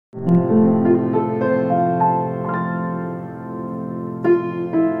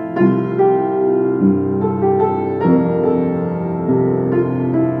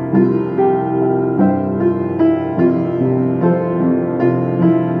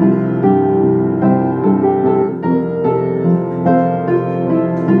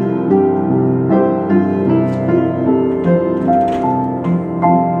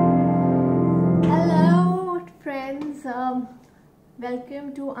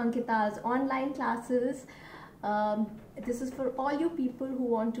Welcome to Ankita's online classes. This is for all you people who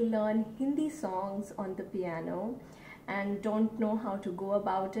want to learn Hindi songs on the piano and don't know how to go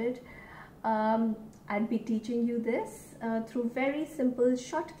about it. I'll be teaching you this through very simple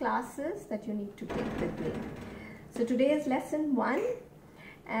short classes that you need to take with me. So today is lesson 1,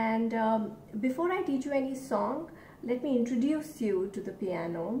 and before I teach you any song, let me introduce you to the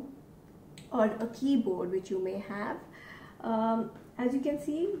piano or a keyboard which you may have. As you can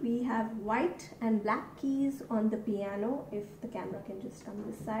see, we have white and black keys on the piano, if the camera can just come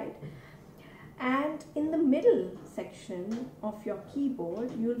this side. And in the middle section of your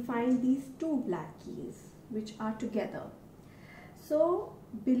keyboard, you'll find these 2 black keys which are together. So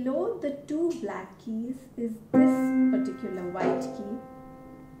below the 2 black keys is this particular white key,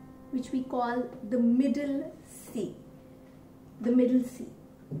 which we call the middle C. The middle C.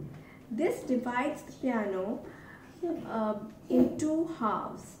 This divides the piano in 2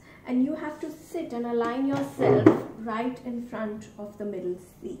 halves, and you have to sit and align yourself right in front of the middle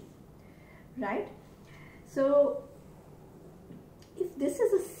C, right? So if this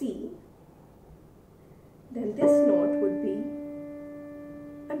is a C, then this note would be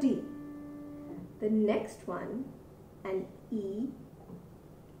a D, the next one an E,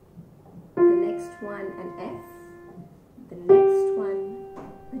 the next one an F, the next one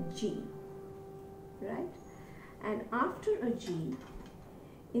a G, right? And after a G,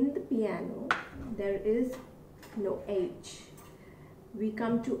 in the piano, there is no H. We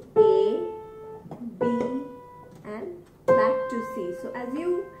come to A, B, and back to C. So as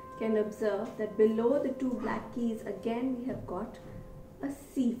you can observe that below the 2 black keys, again we have got a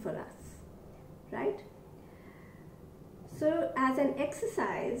C for us, right? So as an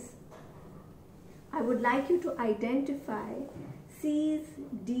exercise, I would like you to identify C's,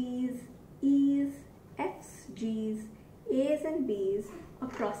 D's, E's, F's, G's, A's and B's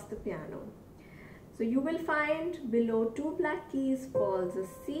across the piano. So you will find below 2 black keys falls a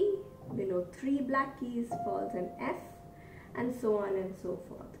C, below 3 black keys falls an F, and so on and so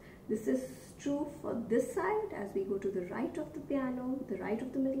forth. This is true for this side as we go to the right of the piano, the right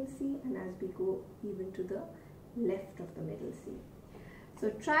of the middle C, and as we go even to the left of the middle C. So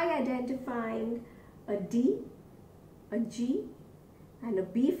try identifying a D, a G, and a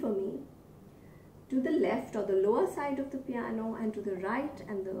B for me, to the left or the lower side of the piano, and to the right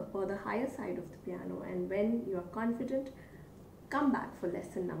and the higher side of the piano. And when you are confident, come back for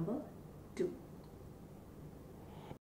lesson number 2.